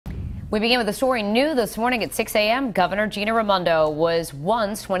We begin with a story new this morning at 6 a.m. Governor Gina Raimondo was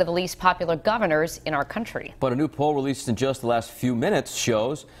once one of the least popular governors in our country. But a new poll released in just the last few minutes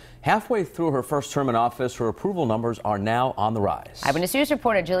shows halfway through her first term in office, her approval numbers are now on the rise. Eyewitness News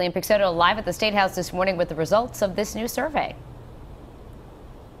reporter Julianne Peixoto live at the State House this morning with the results of this new survey.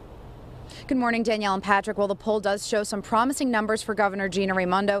 Good morning, Danielle and Patrick. Well, the poll does show some promising numbers for Governor Gina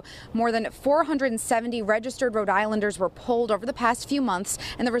Raimondo. More than 470 registered Rhode Islanders were polled over the past few months,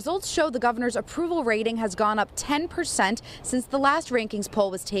 and the results show the governor's approval rating has gone up 10% since the last rankings poll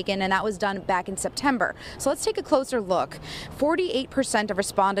was taken, and that was done back in September. So let's take a closer look. 48% of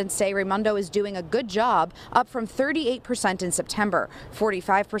respondents say Raimondo is doing a good job, up from 38% in September.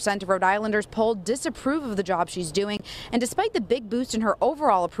 45% of Rhode Islanders polled disapprove of the job she's doing, and despite the big boost in her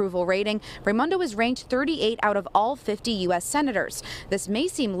overall approval rating, Raimondo is ranked 38 out of all 50 U.S. senators. This may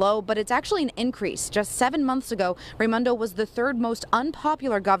seem low, but it's actually an increase. Just 7 months ago, Raimondo was the third most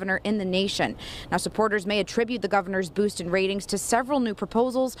unpopular governor in the nation. Now, supporters may attribute the governor's boost in ratings to several new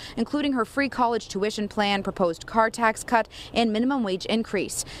proposals, including her free college tuition plan, proposed car tax cut, and minimum wage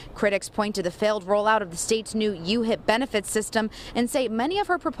increase. Critics point to the failed rollout of the state's new UHIP benefits system and say many of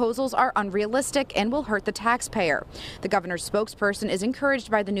her proposals are unrealistic and will hurt the taxpayer. The governor's spokesperson is encouraged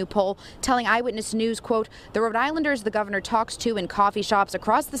by the new poll, telling Eyewitness News, quote, "The Rhode Islanders the governor talks to in coffee shops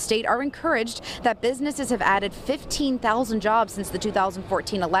across the state are encouraged that businesses have added 15,000 jobs since the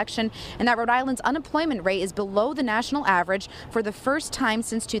 2014 election and that Rhode Island's unemployment rate is below the national average for the first time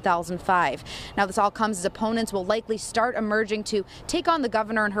since 2005. Now, this all comes as opponents will likely start emerging to take on the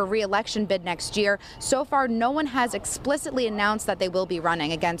governor in her re-election bid next year. So far, no one has explicitly announced that they will be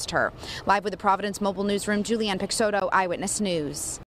running against her. Live with the Providence Mobile Newsroom, Julianne Peixoto, Eyewitness News.